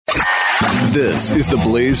This is the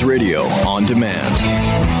Blaze Radio on demand.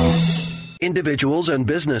 Individuals and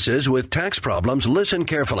businesses with tax problems, listen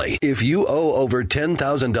carefully. If you owe over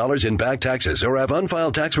 $10,000 in back taxes or have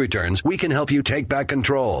unfiled tax returns, we can help you take back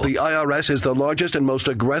control. The IRS is the largest and most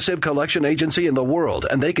aggressive collection agency in the world,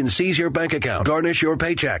 and they can seize your bank account, garnish your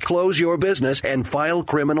paycheck, close your business, and file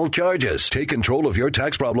criminal charges. Take control of your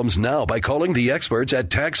tax problems now by calling the experts at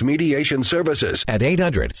Tax Mediation Services. At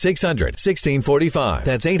 800-600-1645.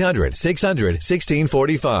 That's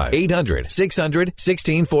 800-600-1645.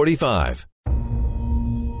 800-600-1645.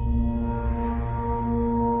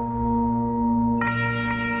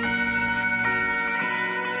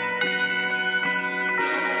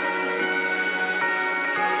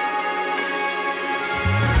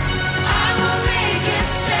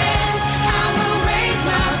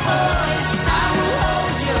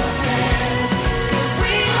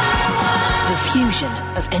 Fusion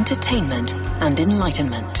of entertainment and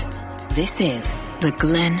enlightenment. This is the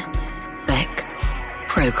Glenn Beck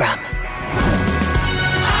Program. I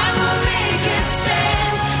will make a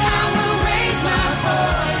stand. I will raise my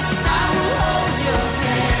voice. I will hold your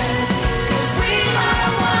hand. 'Cause we are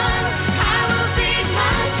one. I will beat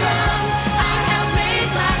my drum. I have made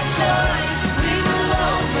my choice. We will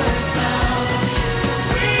overcome. 'Cause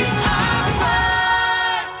we are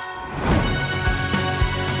one.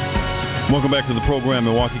 Welcome back to the program.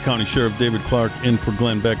 Milwaukee County Sheriff David Clark in for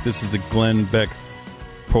Glenn Beck. This is the Glenn Beck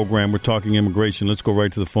Program. We're talking immigration. Let's go right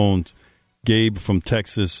to the phones. Gabe from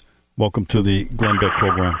Texas, welcome to the Glenn Beck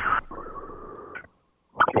Program.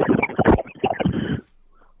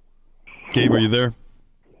 Gabe, are you there?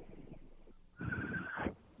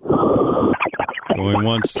 Going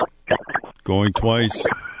once, going twice.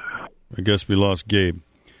 I guess we lost Gabe.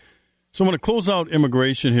 So I'm going to close out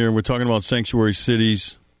immigration here. We're talking about sanctuary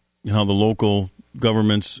cities. You know, the local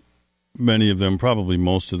governments, many of them, probably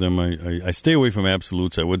most of them, I stay away from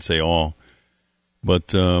absolutes, I would say all,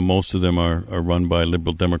 but most of them are run by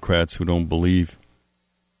liberal Democrats who don't believe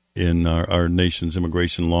in our nation's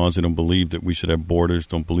immigration laws. They don't believe that we should have borders,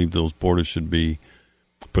 don't believe those borders should be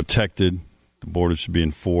protected, the borders should be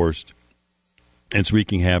enforced. It's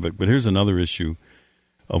wreaking havoc. But here's another issue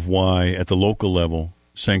of why, at the local level,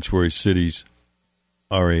 sanctuary cities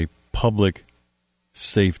are a public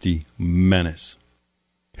safety menace.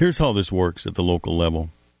 Here's how this works at the local level.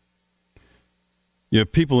 You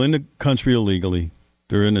have people in the country illegally.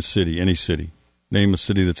 They're in a city, any city. Name a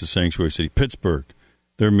city that's a sanctuary city. Pittsburgh.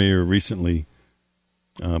 Their mayor recently,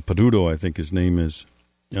 Peduto, I think his name is,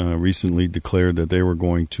 recently declared that they were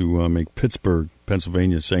going to make Pittsburgh,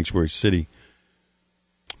 Pennsylvania, a sanctuary city.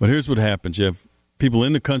 But here's what happens. You have people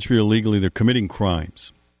in the country illegally. They're committing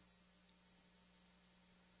crimes.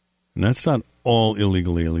 And that's not all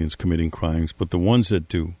illegal aliens committing crimes, but the ones that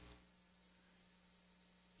do.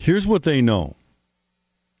 Here's what they know.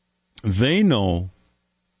 They know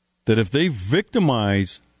that if they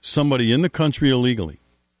victimize somebody in the country illegally,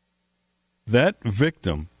 that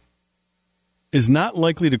victim is not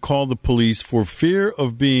likely to call the police for fear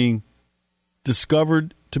of being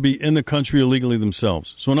discovered to be in the country illegally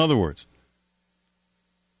themselves. So in other words,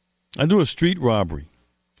 I do a street robbery,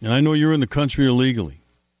 and I know you're in the country illegally.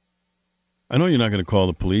 I know you're not going to call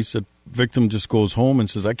the police. That victim just goes home and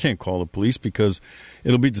says, I can't call the police because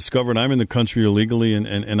it'll be discovered I'm in the country illegally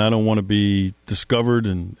and I don't want to be discovered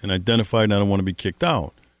and identified and I don't want to be kicked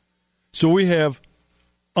out. So we have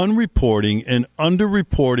unreporting and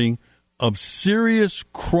underreporting of serious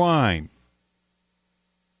crime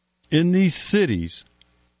in these cities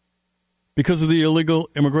because of the illegal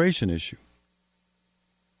immigration issue.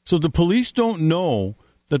 So the police don't know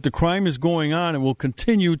that the crime is going on and will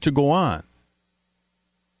continue to go on.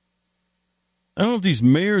 I don't know if these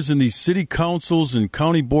mayors and these city councils and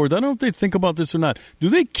county boards, I don't know if they think about this or not. Do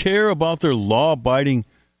they care about their law-abiding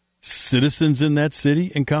citizens in that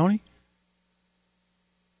city and county?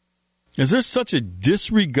 Is there such a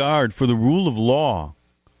disregard for the rule of law?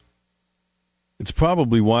 It's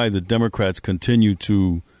probably why the Democrats continue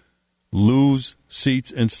to lose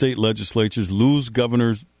seats in state legislatures, lose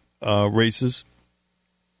governors' races,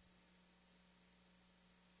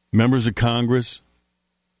 members of Congress.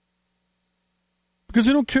 Because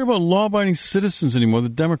they don't care about law-abiding citizens anymore, the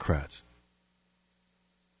Democrats.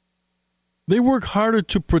 They work harder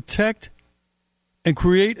to protect and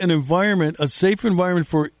create an environment, a safe environment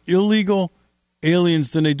for illegal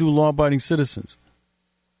aliens than they do law-abiding citizens.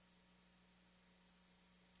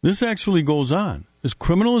 This actually goes on. This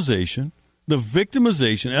criminalization, the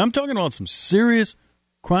victimization, and I'm talking about some serious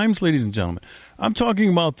crimes, ladies and gentlemen. I'm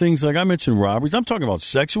talking about things like I mentioned robberies. I'm talking about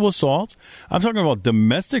sexual assaults. I'm talking about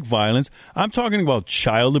domestic violence. I'm talking about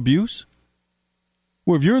child abuse.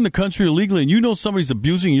 where if you're in the country illegally and you know somebody's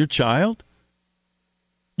abusing your child,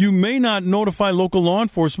 you may not notify local law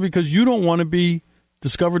enforcement because you don't want to be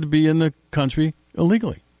discovered to be in the country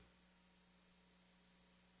illegally.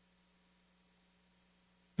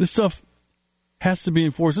 This stuff has to be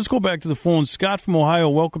enforced. Let's go back to the phone. Scott from Ohio,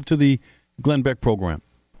 welcome to the Glenn Beck program.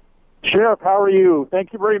 Sheriff, how are you?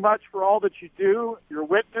 Thank you very much for all that you do, your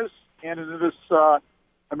witness, and in this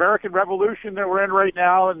American Revolution that we're in right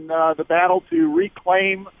now, and the battle to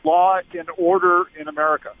reclaim law and order in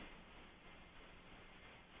America.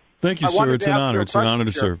 Thank you, sir. It's an honor. It's an honor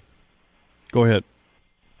to serve. Go ahead.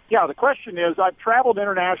 Yeah, the question is, I've traveled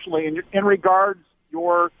internationally in regards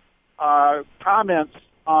your comments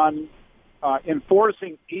on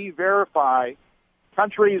enforcing E-Verify.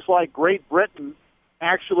 Countries like Great Britain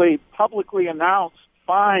actually publicly announce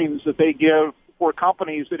fines that they give for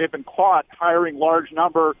companies that have been caught hiring large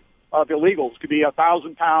number of illegals. Could be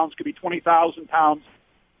 1,000 pounds, could be 20,000 pounds.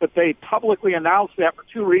 But they publicly announce that for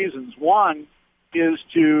two reasons. One is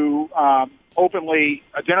to openly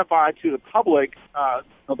identify to the public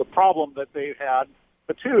the problem that they've had.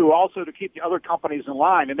 But two, also to keep the other companies in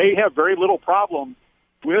line. And they have very little problem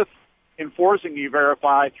with enforcing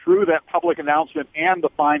E-Verify through that public announcement and the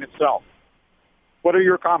fine itself. What are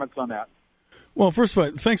your comments on that? Well, first of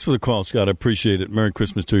all, thanks for the call, Scott. I appreciate it. Merry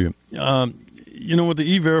Christmas to you. With the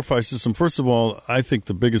E-Verify system, first of all, I think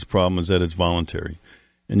the biggest problem is that it's voluntary.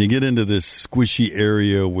 And you get into this squishy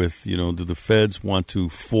area with, do the feds want to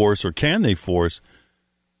force or can they force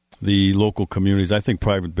the local communities? I think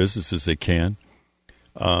private businesses, they can.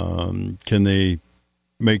 Can they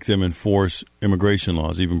make them enforce immigration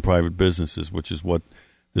laws, even private businesses, which is what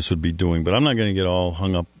this would be doing. But I'm not going to get all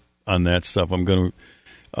hung up on that stuff. I'm going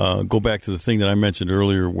to go back to the thing that I mentioned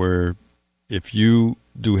earlier where if you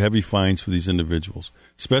do heavy fines for these individuals,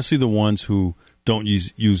 especially the ones who don't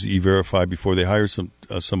use E-Verify before they hire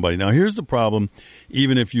somebody. Now, here's the problem.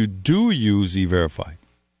 Even if you do use E-Verify,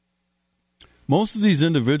 most of these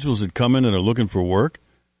individuals that come in and are looking for work,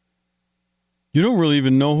 you don't really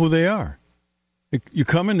even know who they are. You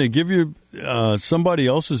come in, they give you somebody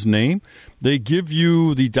else's name. They give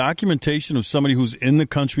you the documentation of somebody who's in the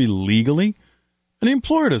country legally. And the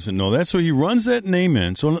employer doesn't know that, so he runs that name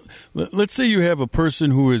in. So let's say you have a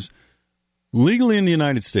person who is legally in the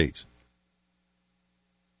United States,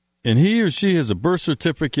 and he or she has a birth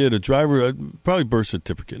certificate, a driver, probably birth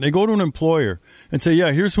certificate. And they go to an employer and say,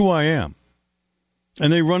 yeah, here's who I am.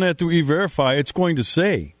 And they run that through E-Verify. It's going to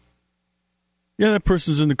say, yeah, that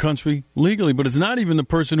person's in the country legally, but it's not even the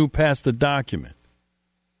person who passed the document.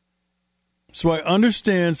 So I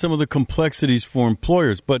understand some of the complexities for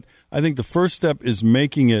employers, but I think the first step is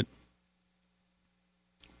making it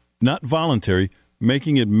not voluntary,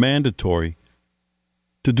 making it mandatory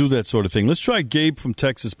to do that sort of thing. Let's try Gabe from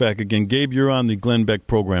Texas back again. Gabe, you're on the Glenn Beck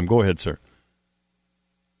program. Go ahead, sir.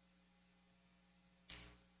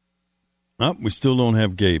 Oh, we still don't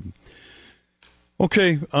have Gabe.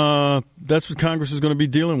 Okay, that's what Congress is going to be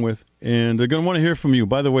dealing with, and they're going to want to hear from you.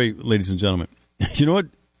 By the way, ladies and gentlemen, you know what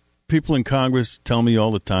people in Congress tell me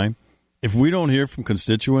all the time? If we don't hear from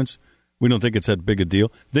constituents, we don't think it's that big a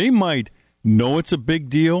deal. They might know it's a big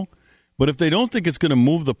deal, but if they don't think it's going to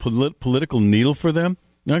move the political needle for them,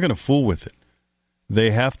 they're not going to fool with it.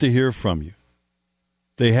 They have to hear from you.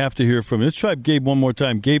 They have to hear from you. Let's try Gabe one more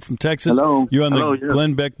time. Gabe from Texas. Hello. You're on the Yes.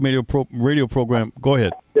 Glenn Beck radio program. Go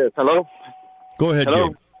ahead. Yes, hello? Go ahead, Hello?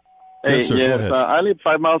 Gabe. Hey, Yes, sir. Go ahead. I live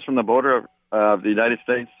 5 miles from the border of the United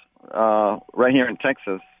States, right here in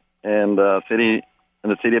Texas, and in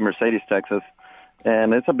the city of Mercedes, Texas,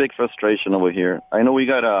 and it's a big frustration over here. I know we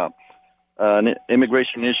got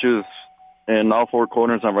immigration issues in all four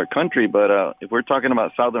corners of our country, but if we're talking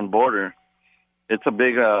about southern border, it's a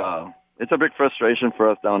big frustration for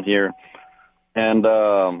us down here. And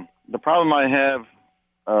the problem I have,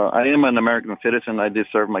 I am an American citizen. I did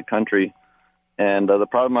serve my country. And the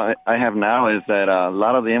problem I have now is that a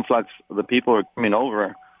lot of the influx of the people who are coming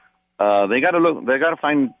over, they got to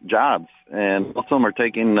find jobs, and most of them are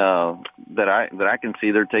taking that I can see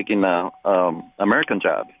they're taking American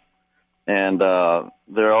jobs, and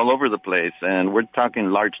they're all over the place, and we're talking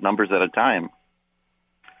large numbers at a time.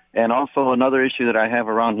 And also another issue that I have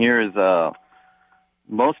around here is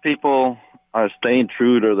most people are staying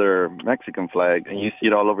true to their Mexican flag, and you see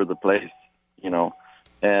it all over the place,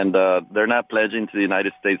 and they're not pledging to the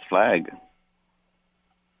United States flag.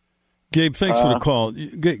 Gabe, thanks for the call.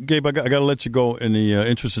 Gabe, I got to let you go in the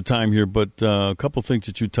interest of time here, but a couple of things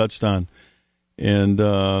that you touched on. And,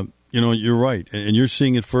 you're right. And you're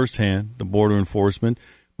seeing it firsthand, the border enforcement,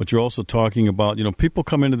 but you're also talking about, people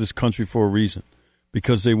come into this country for a reason,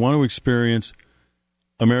 because they want to experience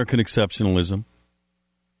American exceptionalism.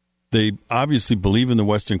 They obviously believe in the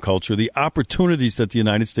Western culture, the opportunities that the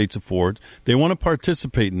United States affords. They want to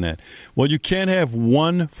participate in that. Well, you can't have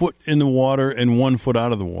 1 foot in the water and 1 foot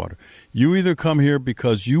out of the water. You either come here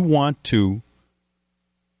because you want to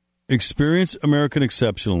experience American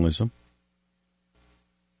exceptionalism,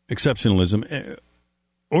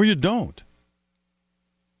 or you don't.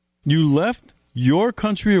 You left your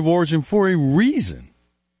country of origin for a reason.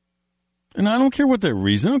 And I don't care what that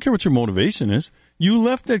reason, I don't care what your motivation is. You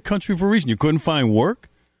left that country for a reason. You couldn't find work.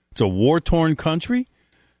 It's a war-torn country.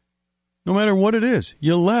 No matter what it is,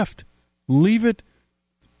 you left. Leave it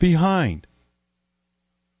behind.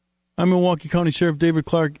 I'm Milwaukee County Sheriff David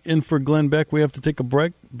Clark in for Glenn Beck. We have to take a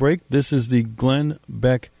break. This is the Glenn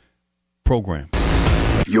Beck program.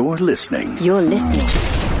 You're listening You're listening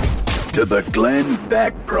to the Glenn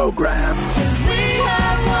Beck program.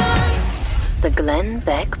 The Glenn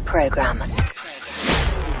Beck program.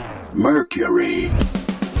 Mercury.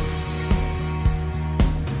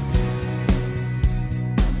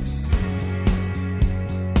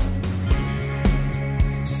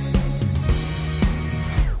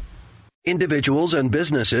 Individuals and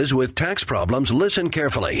businesses with tax problems, listen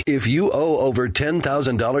carefully. If you owe over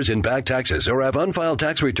 $10,000 in back taxes or have unfiled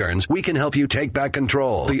tax returns, we can help you take back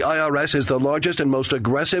control. The IRS is the largest and most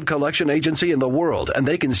aggressive collection agency in the world, and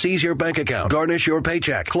they can seize your bank account, garnish your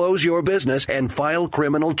paycheck, close your business, and file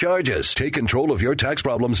criminal charges. Take control of your tax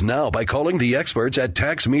problems now by calling the experts at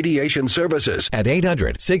Tax Mediation Services. At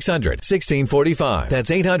 800-600-1645.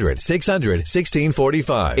 That's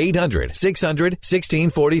 800-600-1645.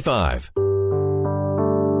 800-600-1645.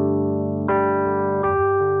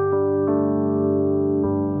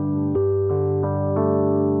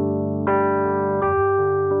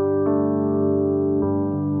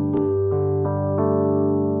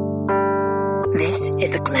 This is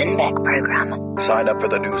the Glenn Beck program. Sign up for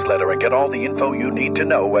the newsletter and get all the info you need to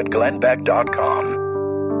know at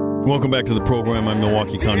glennbeck.com. Welcome back to the program. I'm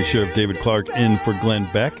Milwaukee County Sheriff David Clark in for Glenn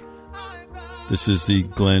Beck. This is the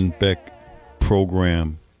Glenn Beck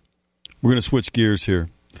program. We're going to switch gears here,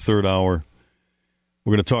 third hour.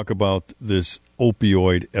 We're going to talk about this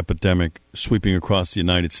opioid epidemic sweeping across the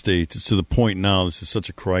United States. It's to the point now, this is such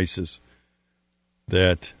a crisis,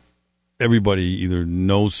 that everybody either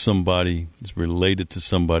knows somebody, is related to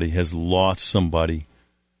somebody, has lost somebody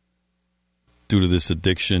due to this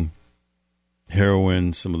addiction.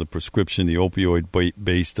 Heroin, some of the prescription, the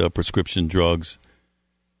opioid-based prescription drugs.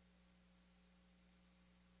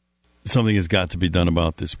 Something has got to be done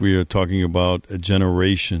about this. We are talking about a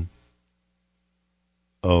generation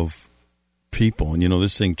of people. And, you know,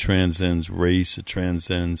 this thing transcends race. It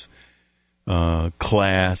transcends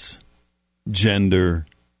class, gender.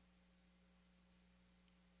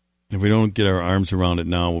 If we don't get our arms around it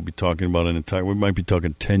now, we'll be talking about we might be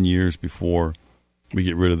talking 10 years before we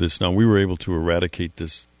get rid of this. Now, we were able to eradicate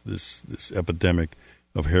this epidemic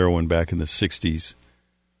of heroin back in the 60s.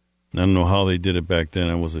 I don't know how they did it back then.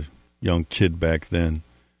 I was a young kid back then.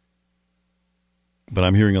 But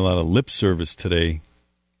I'm hearing a lot of lip service today.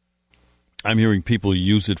 I'm hearing people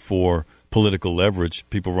use it for political leverage,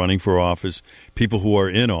 people running for office, people who are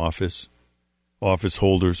in office, office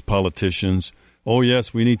holders, politicians. Oh,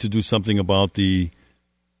 yes, we need to do something about the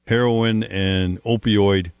heroin and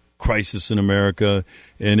opioid crisis in America.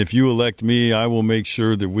 And if you elect me, I will make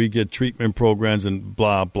sure that we get treatment programs and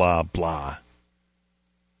blah, blah, blah.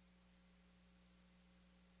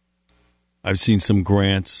 I've seen some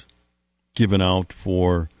grants given out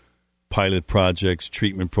for pilot projects,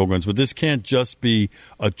 treatment programs. But this can't just be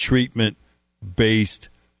a treatment-based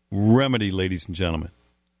remedy, ladies and gentlemen.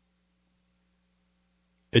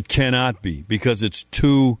 It cannot be, because it's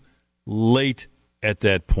too late at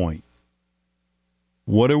that point.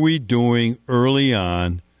 What are we doing early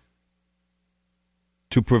on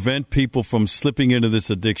to prevent people from slipping into this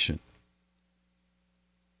addiction?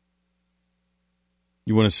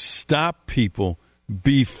 You want to stop people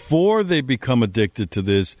before they become addicted to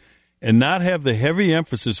this and not have the heavy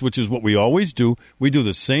emphasis, which is what we always do. We do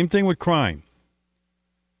the same thing with crime.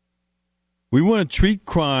 We want to treat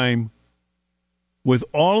crime with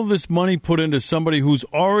all of this money put into somebody who's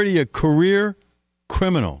already a career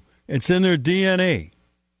criminal. It's in their DNA.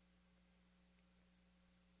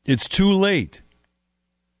 It's too late.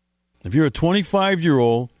 If you're a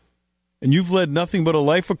 25-year-old and you've led nothing but a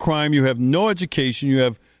life of crime, you have no education, you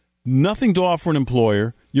have nothing to offer an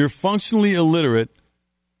employer, you're functionally illiterate,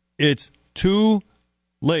 it's too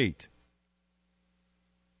late.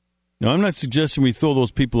 Now, I'm not suggesting we throw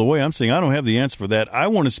those people away. I'm saying I don't have the answer for that. I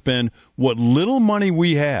want to spend what little money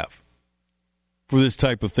we have for this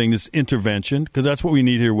type of thing, this intervention, because that's what we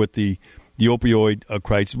need here with the the opioid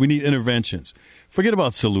crisis. We need interventions. Forget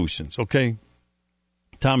about solutions, okay?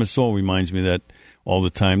 Thomas Sowell reminds me of that all the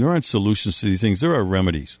time. There aren't solutions to these things. There are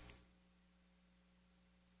remedies.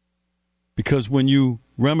 Because when you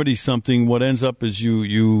remedy something, what ends up is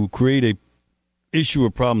you create a issue or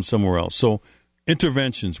problem somewhere else. So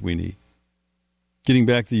interventions we need. Getting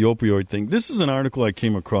back to the opioid thing, this is an article I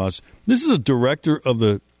came across. This is a director of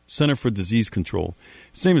the Center for Disease Control.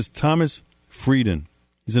 His name is Thomas Frieden.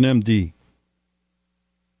 He's an MD.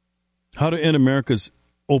 How to End America's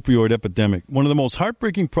Opioid Epidemic. One of the most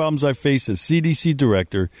heartbreaking problems I face as CDC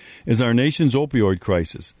director is our nation's opioid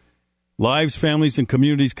crisis. Lives, families, and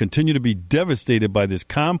communities continue to be devastated by this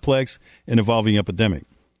complex and evolving epidemic.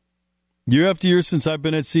 Year after year since I've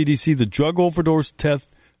been at CDC, the drug overdose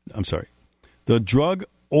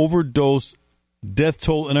death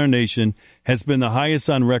toll in our nation has been the highest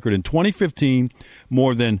on record. In 2015,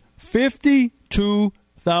 more than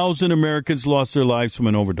 52,000 Americans lost their lives from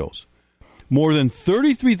an overdose. More than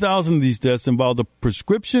 33,000 of these deaths involved a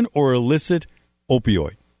prescription or illicit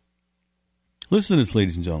opioid. Listen to this,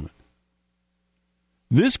 ladies and gentlemen.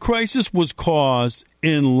 This crisis was caused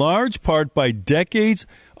in large part by decades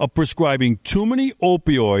of prescribing too many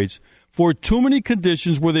opioids for too many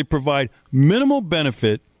conditions where they provide minimal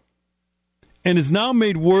benefit, and is now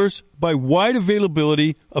made worse by wide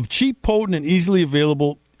availability of cheap, potent, and easily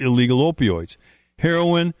available illegal opioids.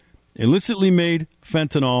 Heroin, illicitly made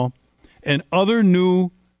fentanyl, and other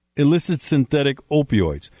new illicit synthetic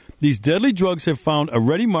opioids. These deadly drugs have found a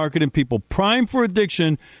ready market in people primed for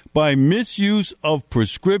addiction by misuse of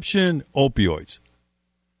prescription opioids.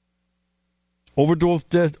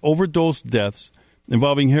 Overdose deaths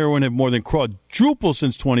involving heroin have more than quadrupled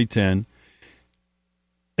since 2010.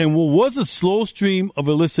 And what was a slow stream of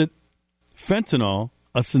illicit fentanyl,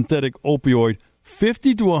 a synthetic opioid,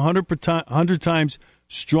 50 to 100 times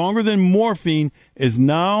stronger than morphine, is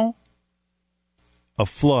now a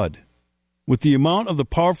flood, with the amount of the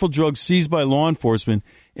powerful drugs seized by law enforcement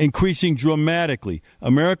increasing dramatically.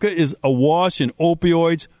 America is awash in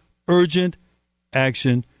opioids. Urgent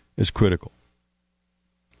action is critical.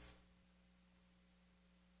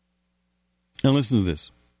 Now listen to this.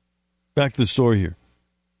 Back to the story here.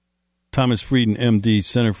 Thomas Frieden, MD,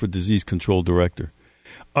 Center for Disease Control Director.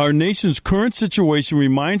 Our nation's current situation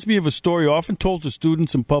reminds me of a story often told to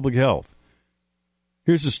students in public health.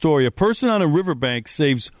 Here's the story. A person on a riverbank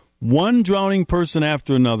saves one drowning person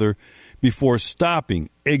after another before stopping,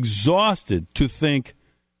 exhausted, to think,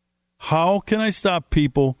 how can I stop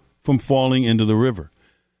people from falling into the river?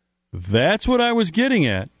 That's what I was getting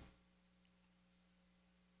at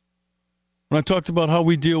when I talked about how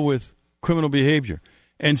we deal with criminal behavior.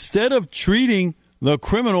 Instead of treating the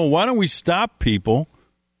criminal, why don't we stop people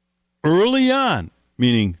early on,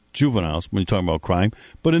 meaning juveniles when you're talking about crime.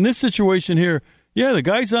 But in this situation here, yeah, the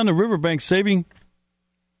guy's on the riverbank saving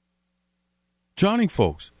drowning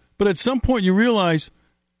folks. But at some point you realize,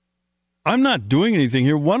 I'm not doing anything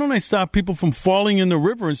here. Why don't I stop people from falling in the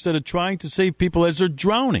river instead of trying to save people as they're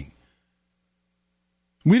drowning?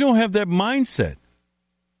 We don't have that mindset.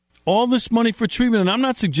 All this money for treatment, and I'm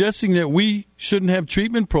not suggesting that we shouldn't have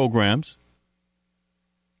treatment programs.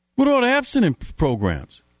 What about abstinence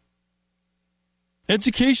programs?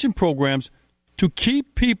 Education programs to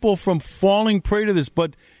keep people from falling prey to this.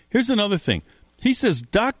 But here's another thing. He says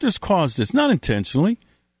doctors cause this, not intentionally,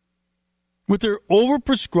 with their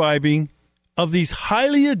overprescribing of these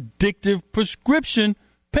highly addictive prescription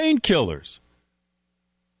painkillers.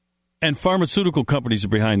 And pharmaceutical companies are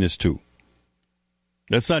behind this too.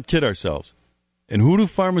 Let's not kid ourselves. And who do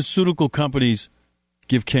pharmaceutical companies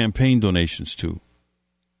give campaign donations to?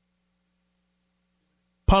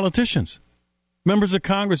 Politicians, members of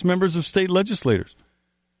Congress, members of state legislators.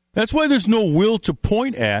 That's why there's no will to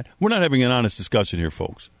point at. We're not having an honest discussion here,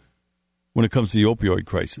 folks, when it comes to the opioid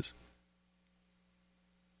crisis.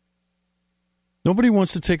 Nobody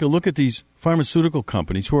wants to take a look at these pharmaceutical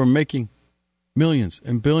companies who are making millions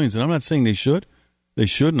and billions. And I'm not saying they should. They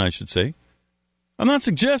shouldn't, I should say. I'm not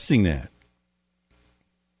suggesting that.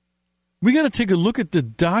 We got to take a look at the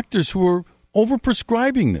doctors who are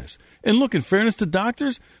overprescribing this. And look, in fairness to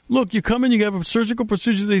doctors, look, you come in, you have a surgical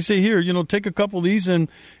procedure, they say, here, take a couple of these.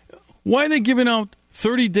 And why are they giving out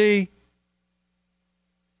 30-day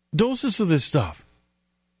doses of this stuff?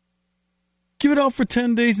 Give it out for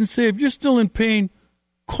 10 days and say, if you're still in pain,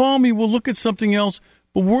 call me, we'll look at something else.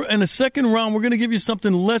 But we're in a second round, we're going to give you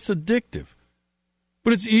something less addictive.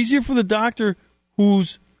 But it's easier for the doctor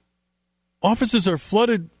whose offices are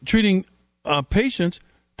flooded treating patients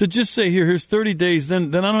to just say, here's 30 days,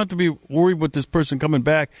 then I don't have to be worried with this person coming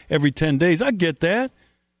back every 10 days. I get that.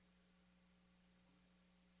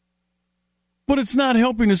 But it's not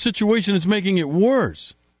helping the situation. It's making it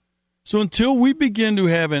worse. So until we begin to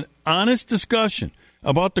have an honest discussion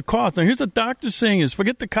about the cost. Now, here's the doctor saying is,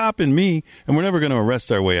 forget the cop and me, and we're never going to arrest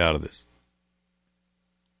our way out of this.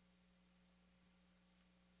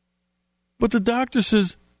 But the doctor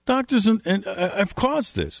says, doctors, and I've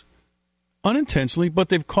caused this unintentionally, but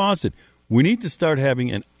they've caused it. We need to start having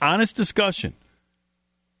an honest discussion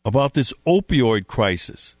about this opioid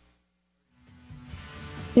crisis,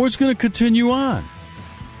 or it's going to continue on.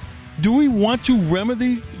 Do we want to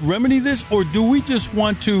remedy this, or do we just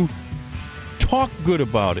want to talk good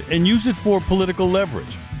about it and use it for political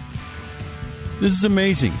leverage? This is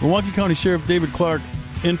amazing. Milwaukee County Sheriff David Clark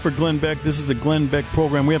in for Glenn Beck. This is the Glenn Beck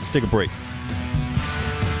program. We have to take a break.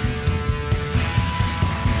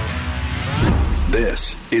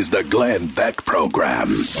 This is the Glenn Beck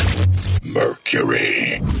program.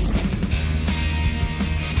 Mercury.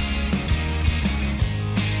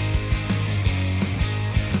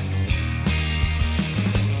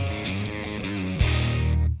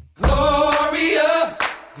 Gloria,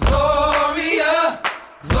 Gloria,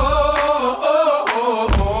 Gloria,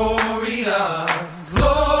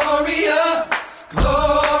 Gloria,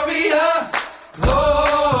 Gloria,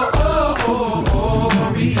 Gloria.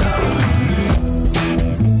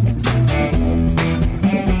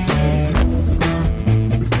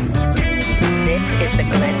 This is the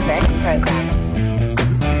Glenn Beck program.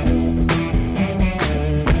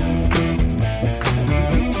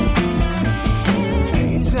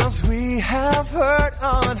 Angels we have heard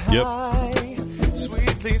on high,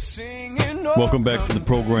 sweetly singing. Welcome back to the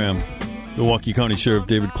program. Milwaukee County Sheriff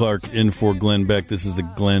David Clark in for Glenn Beck. This is the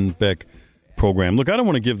Glenn Beck program. Look, I don't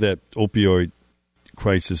want to give that opioid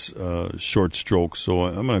crisis short stroke, so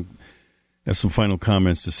I'm going to have some final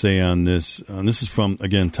comments to say on this. This is from,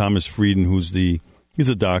 again, Thomas Frieden, he's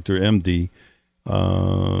a doctor, MD,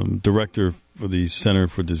 director for the Center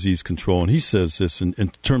for Disease Control, and he says this in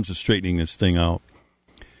terms of straightening this thing out.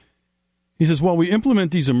 He says, while we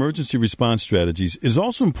implement these emergency response strategies, it is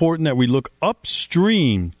also important that we look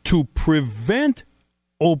upstream to prevent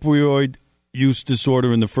opioid use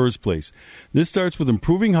disorder in the first place. This starts with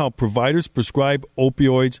improving how providers prescribe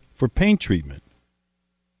opioids for pain treatment.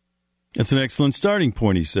 That's an excellent starting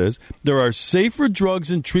point, he says. There are safer drugs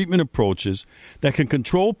and treatment approaches that can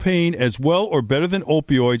control pain as well or better than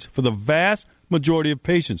opioids for the vast majority of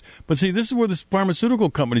patients. But see, this is where the pharmaceutical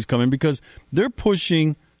companies come in, because they're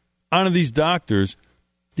pushing onto these doctors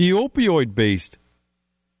the opioid-based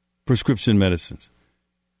prescription medicines.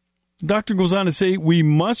 The doctor goes on to say, we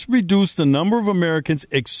must reduce the number of Americans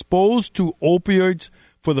exposed to opioids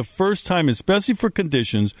for the first time, especially for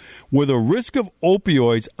conditions where the risk of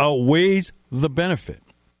opioids outweighs the benefit.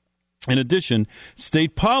 In addition,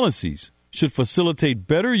 state policies should facilitate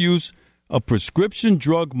better use of prescription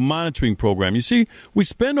drug monitoring program. You see, we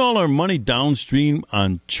spend all our money downstream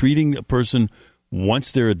on treating a person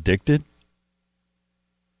once they're addicted.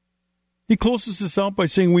 He closes this out by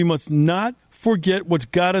saying we must not forget what's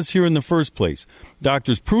got us here in the first place.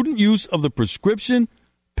 Doctors' prudent use of the prescription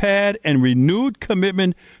pad and renewed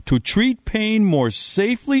commitment to treat pain more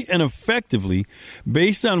safely and effectively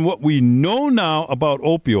based on what we know now about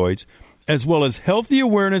opioids, as well as healthy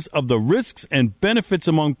awareness of the risks and benefits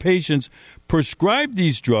among patients prescribed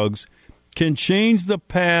these drugs, can change the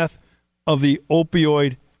path of the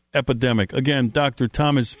opioid epidemic. Again, Dr.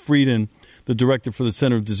 Thomas Frieden, the director for the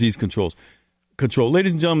Center of Disease Control.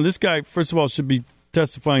 Ladies and gentlemen, this guy, first of all, should be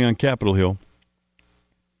testifying on Capitol Hill.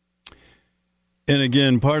 And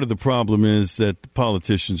again, part of the problem is that the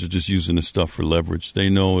politicians are just using this stuff for leverage. They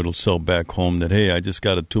know it'll sell back home that, hey, I just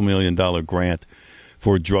got a $2 million grant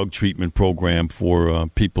for a drug treatment program for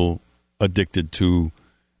people addicted to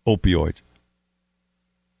opioids.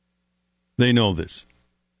 They know this.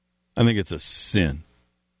 I think it's a sin.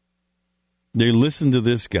 They listen to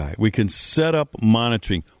this guy. We can set up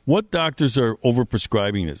monitoring. What doctors are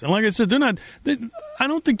overprescribing this? And like I said, I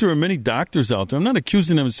don't think there are many doctors out there. I'm not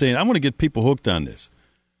accusing them of saying, I want to get people hooked on this.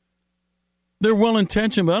 They're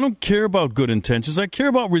well-intentioned, but I don't care about good intentions. I care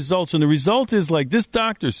about results. And the result is, like this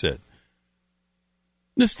doctor said,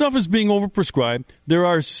 this stuff is being overprescribed. There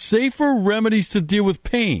are safer remedies to deal with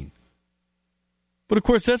pain. But, of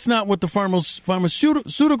course, that's not what the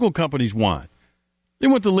pharmaceutical companies want. They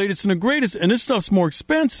want the latest and the greatest, and this stuff's more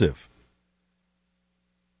expensive.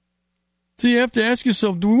 So you have to ask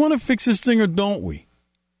yourself, do we want to fix this thing or don't we?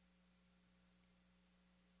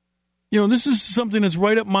 You know, this is something that's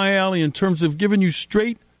right up my alley in terms of giving you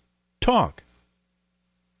straight talk.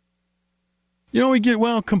 You know, we get,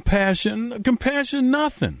 compassion,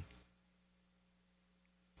 nothing.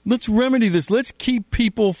 Let's remedy this. Let's keep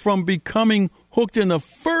people from becoming hooked in the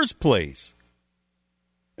first place.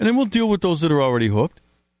 And then we'll deal with those that are already hooked.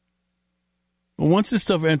 But once this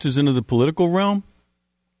stuff enters into the political realm,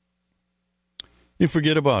 you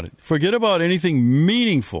forget about it. Forget about anything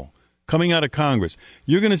meaningful coming out of Congress.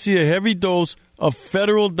 You're going to see a heavy dose of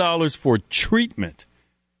federal dollars for treatment.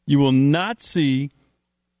 You will not see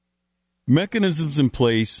mechanisms in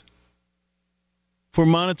place for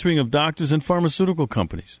monitoring of doctors and pharmaceutical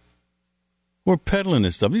companies who are peddling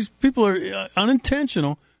this stuff. These people are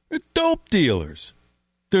unintentional. They're dope dealers.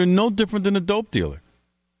 They're no different than a dope dealer.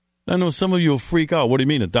 I know some of you will freak out. What do you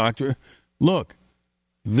mean, a doctor? Look,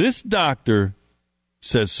 this doctor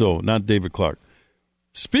says so, not David Clark.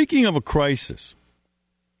 Speaking of a crisis,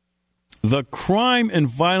 the crime and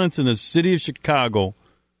violence in the city of Chicago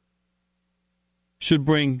should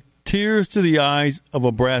bring tears to the eyes of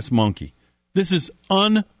a brass monkey. This is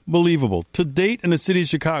unbelievable. To date in the city of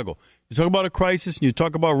Chicago, you talk about a crisis and you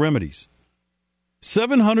talk about remedies.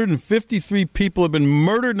 753 people have been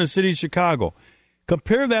murdered in the city of Chicago.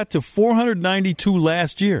 Compare that to 492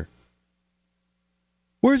 last year.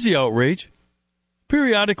 Where's the outrage?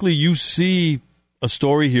 Periodically, you see a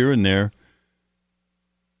story here and there.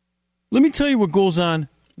 Let me tell you what goes on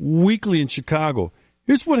weekly in Chicago.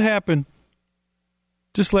 Here's what happened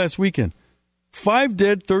just last weekend. 5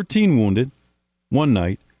 dead, 13 wounded, one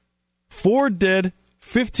night. 4 dead,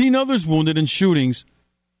 15 others wounded in shootings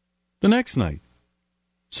the next night.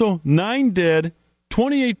 So 9 dead,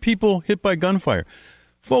 28 people hit by gunfire.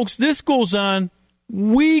 Folks, this goes on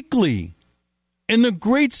weekly in the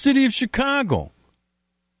great city of Chicago.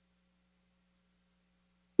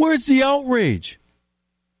 Where's the outrage?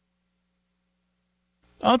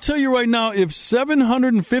 I'll tell you right now, if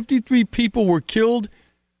 753 people were killed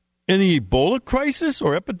in the Ebola crisis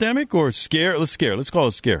or epidemic or scare, let's call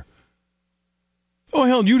it scare. Oh,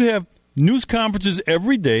 hell, you'd have news conferences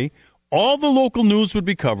every day. All the local news would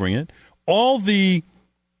be covering it. All the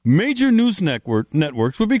major news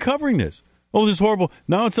networks would be covering this. Oh, this is horrible.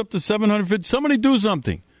 Now it's up to 750. Somebody do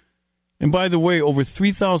something. And by the way, over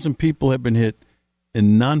 3,000 people have been hit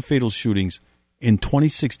in non-fatal shootings in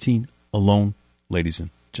 2016 alone, ladies and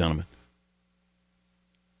gentlemen.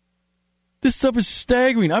 This stuff is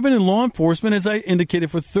staggering. I've been in law enforcement, as I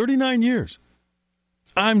indicated, for 39 years.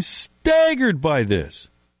 I'm staggered by this.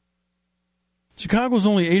 Chicago's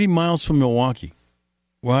only 80 miles from Milwaukee,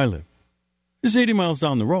 where I live. It's 80 miles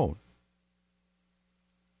down the road.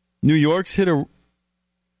 New York's hit a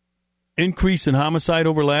increase in homicide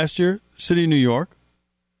over last year, city of New York.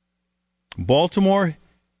 Baltimore,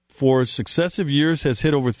 for successive years, has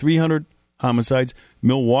hit over 300 homicides.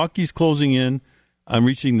 Milwaukee's closing in on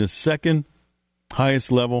reaching the second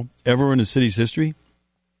highest level ever in the city's history.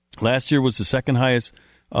 Last year was the second highest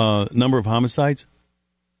number of homicides.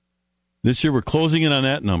 This year we're closing in on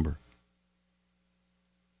that number.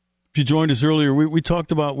 If you joined us earlier, we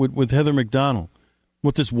talked about with Heather McDonald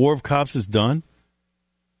what this war of cops has done.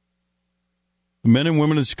 The men and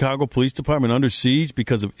women of the Chicago Police Department under siege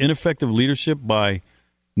because of ineffective leadership by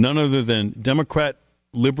none other than Democrat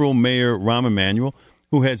liberal Mayor Rahm Emanuel,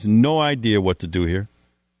 who has no idea what to do here.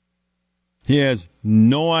 He has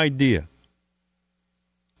no idea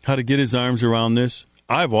how to get his arms around this.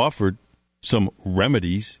 I've offered some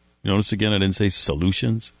remedies. Notice again, I didn't say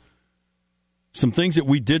solutions. Some things that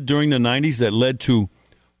we did during the 90s that led to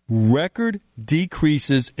record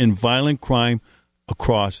decreases in violent crime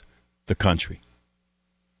across the country.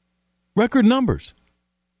 Record numbers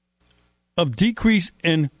of decrease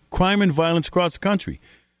in crime and violence across the country.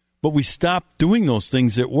 But we stopped doing those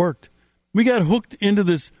things that worked. We got hooked into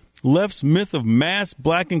this left's myth of mass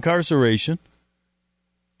black incarceration.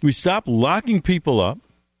 We stopped locking people up.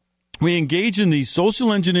 We engage in these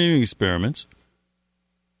social engineering experiments,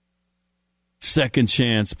 second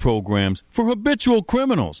chance programs for habitual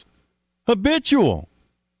criminals. Habitual.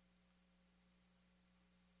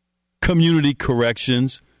 Community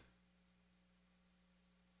corrections.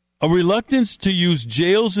 A reluctance to use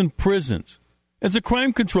jails and prisons as a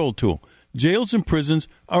crime control tool. Jails and prisons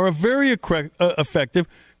are a very effective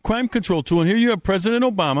crime control tool. And here you have President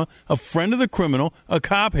Obama, a friend of the criminal, a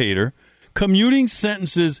cop hater, commuting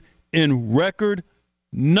sentences in record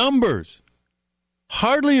numbers.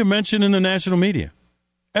 Hardly a mention in the national media.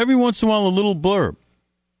 Every once in a while, a little blurb.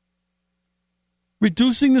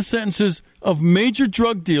 Reducing the sentences of major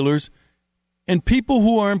drug dealers and people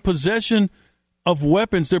who are in possession of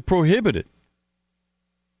weapons they're prohibited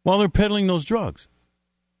while they're peddling those drugs.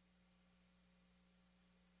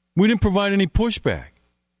 We didn't provide any pushback.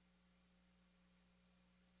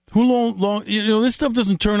 This stuff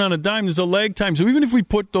doesn't turn on a dime. There's a lag time. So even if we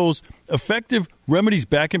put those effective remedies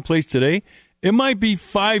back in place today It might be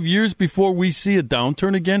 5 years before we see a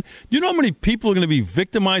downturn again. Do you know how many people are going to be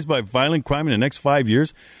victimized by violent crime in the next 5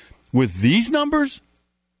 years with these numbers?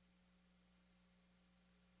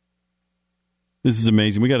 This is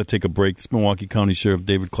amazing. We got to take a break. This is Milwaukee County Sheriff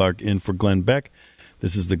David Clark in for Glenn Beck.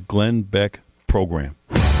 This is the Glenn Beck Program.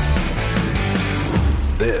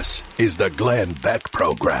 This is the Glenn Beck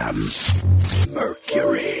Program.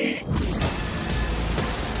 Mercury.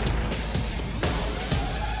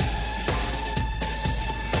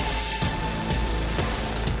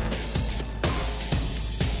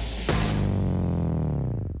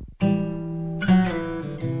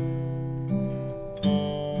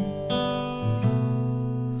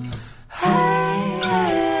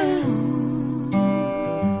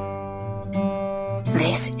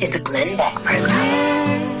 This is the Glenn Beck Program.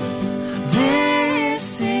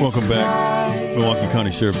 Welcome back. Milwaukee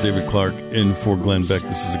County Sheriff David Clark in for Glenn Beck.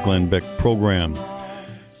 This is a Glenn Beck Program.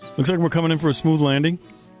 Looks like we're coming in for a smooth landing.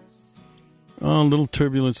 A little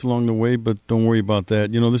turbulence along the way, but don't worry about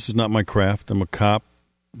that. You know, this is not my craft. I'm a cop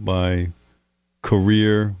by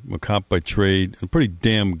career. I'm a cop by trade. A pretty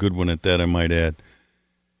damn good one at that, I might add.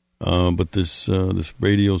 But this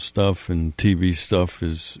radio stuff and TV stuff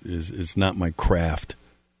is not my craft.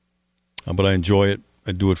 But I enjoy it.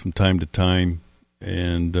 I do it from time to time,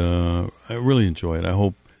 and I really enjoy it. I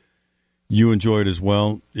hope you enjoy it as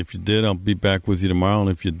well. If you did, I'll be back with you tomorrow,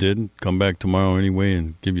 and if you didn't, come back tomorrow anyway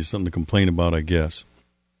and give you something to complain about, I guess.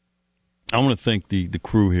 I want to thank the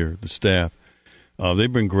crew here, the staff.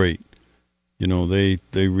 They've been great. You know, they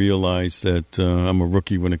realize that I'm a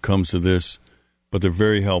rookie when it comes to this, but they're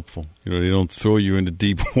very helpful. You know, they don't throw you into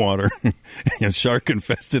deep water, shark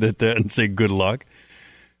infested at that, and say good luck.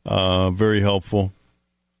 Very helpful,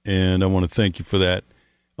 and I want to thank you for that.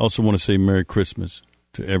 I also want to say Merry Christmas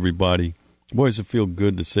to everybody. Boy, does it feel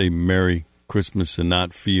good to say Merry Christmas and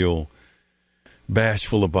not feel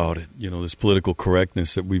bashful about it. You know, this political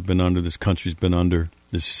correctness that we've been under, this country's been under,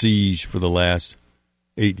 this siege for the last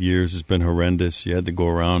 8 years has been horrendous. You had to go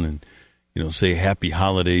around and, you know, say happy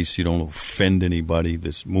holidays so you don't offend anybody.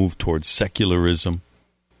 This move towards secularism.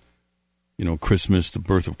 You know, Christmas, the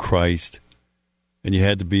birth of Christ. And you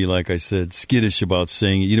had to be, like I said, skittish about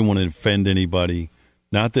saying it. You didn't want to offend anybody.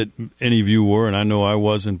 Not that any of you were, and I know I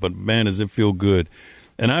wasn't, but man, does it feel good.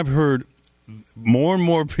 And I've heard more and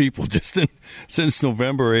more people since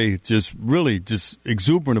November 8th just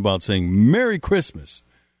exuberant about saying Merry Christmas.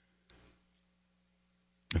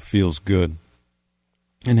 It feels good.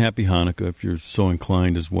 And Happy Hanukkah, if you're so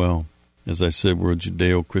inclined as well. As I said, we're a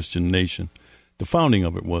Judeo-Christian nation. The founding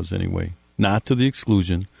of it was, anyway. Not to the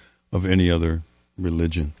exclusion of any other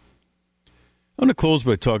religion. I'm going to close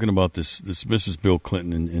by talking about this Mrs. Bill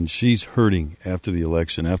Clinton, and she's hurting after the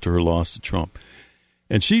election, after her loss to Trump.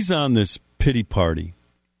 And she's on this pity party,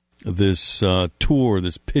 this tour,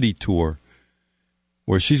 this pity tour,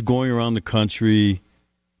 where she's going around the country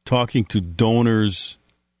talking to donors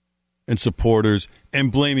and supporters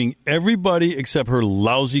and blaming everybody except her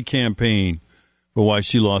lousy campaign for why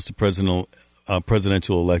she lost the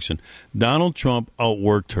presidential election. Donald Trump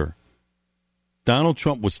outworked her. Donald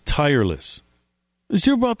Trump was tireless.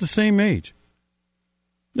 You're about the same age.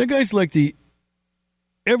 That guy's like the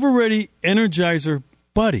ever-ready Energizer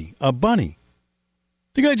bunny.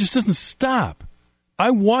 The guy just doesn't stop. I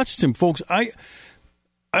watched him, folks. I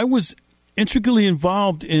was intricately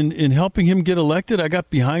involved in helping him get elected. I got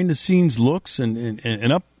behind-the-scenes looks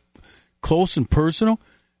and up close and personal.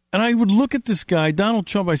 And I would look at this guy, Donald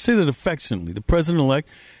Trump, I say that affectionately, the president-elect,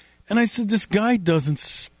 and I said, this guy doesn't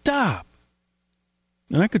stop.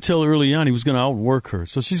 And I could tell early on he was going to outwork her.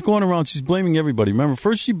 So she's going around, she's blaming everybody. Remember,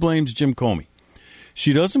 first she blames Jim Comey.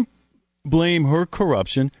 She doesn't blame her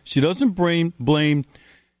corruption. She doesn't blame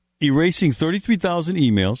erasing 33,000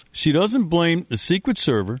 emails. She doesn't blame the secret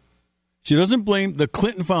server. She doesn't blame the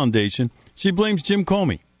Clinton Foundation. She blames Jim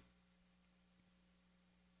Comey.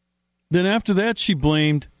 Then after that, she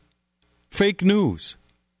blamed fake news.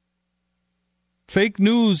 Fake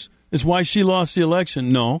news is why she lost the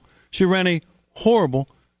election. No, she ran a horrible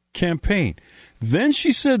campaign. Then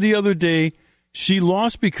she said the other day she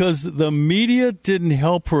lost because the media didn't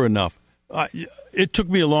help her enough. It took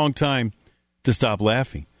me a long time to stop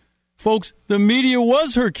laughing. Folks, the media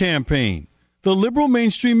was her campaign. The liberal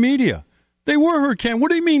mainstream media. They were her campaign.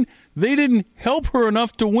 What do you mean they didn't help her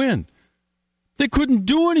enough to win? They couldn't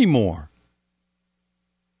do any more.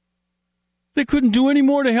 They couldn't do any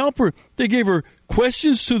more to help her. They gave her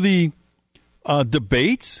questions to the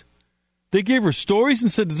debates. They gave her stories and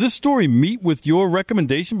said, does this story meet with your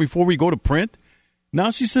recommendation before we go to print? Now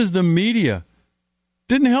she says the media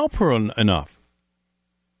didn't help her enough.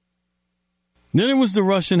 Then it was the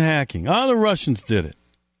Russian hacking. The Russians did it.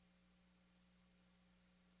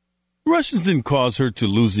 The Russians didn't cause her to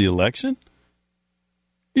lose the election.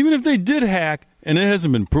 Even if they did hack, and it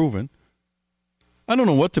hasn't been proven, I don't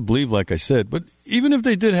know what to believe, like I said, but even if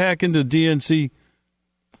they did hack into DNC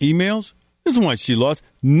emails, this is why she lost.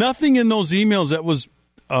 Nothing in those emails that was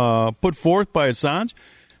put forth by Assange,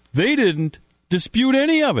 they didn't dispute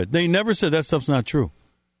any of it. They never said that stuff's not true.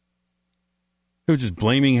 They were just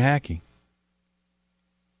blaming hacking.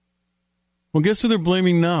 Well, guess who they're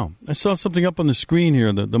blaming now? I saw something up on the screen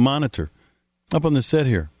here, the monitor, up on the set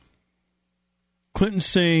here. Clinton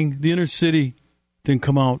saying the inner city didn't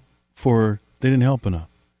come out for her. They didn't help enough.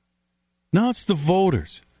 Now it's the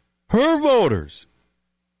voters. Her voters.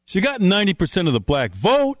 She got 90% of the black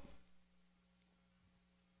vote.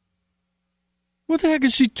 What the heck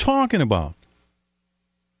is she talking about?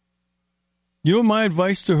 You know what my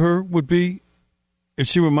advice to her would be if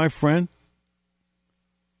she were my friend?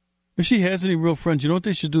 If she has any real friends, you know what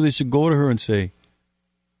they should do? They should go to her and say,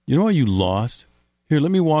 you know why you lost? Here,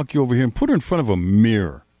 let me walk you over here and put her in front of a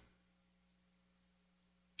mirror.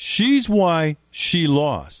 She's why she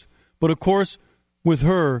lost. But, of course, with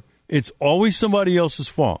her, it's always somebody else's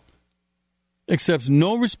fault. Accepts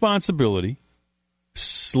no responsibility.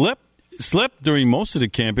 Slept during most of the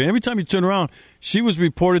campaign. Every time you turn around, she was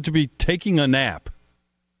reported to be taking a nap.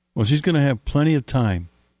 Well, she's going to have plenty of time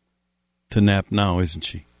to nap now, isn't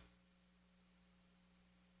she?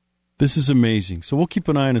 This is amazing. So we'll keep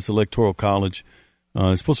an eye on this Electoral College.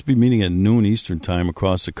 It's supposed to be meeting at noon Eastern time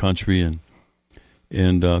across the country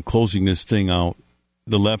and closing this thing out.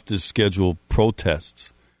 The left has scheduled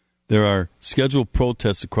protests. There are scheduled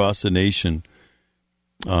protests across the nation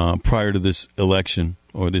prior to this election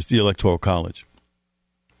or the Electoral College.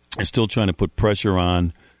 They're still trying to put pressure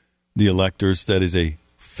on the electors. That is a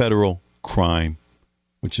federal crime,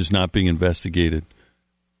 which is not being investigated.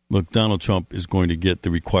 Look, Donald Trump is going to get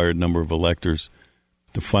the required number of electors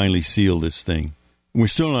to finally seal this thing. We're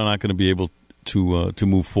still not going to be able to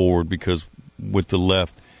move forward because with the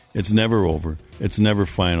left, it's never over. It's never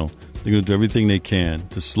final. They're going to do everything they can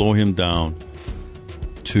to slow him down,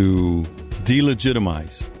 to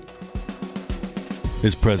delegitimize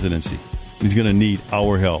his presidency. He's going to need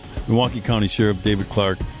our help. Milwaukee County Sheriff David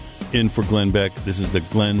Clark in for Glenn Beck. This is the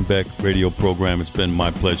Glenn Beck radio program. It's been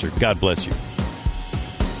my pleasure. God bless you.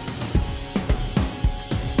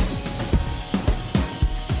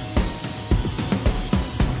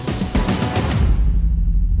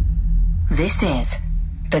 This is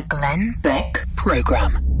the Glenn Beck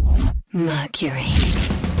Program. Mercury.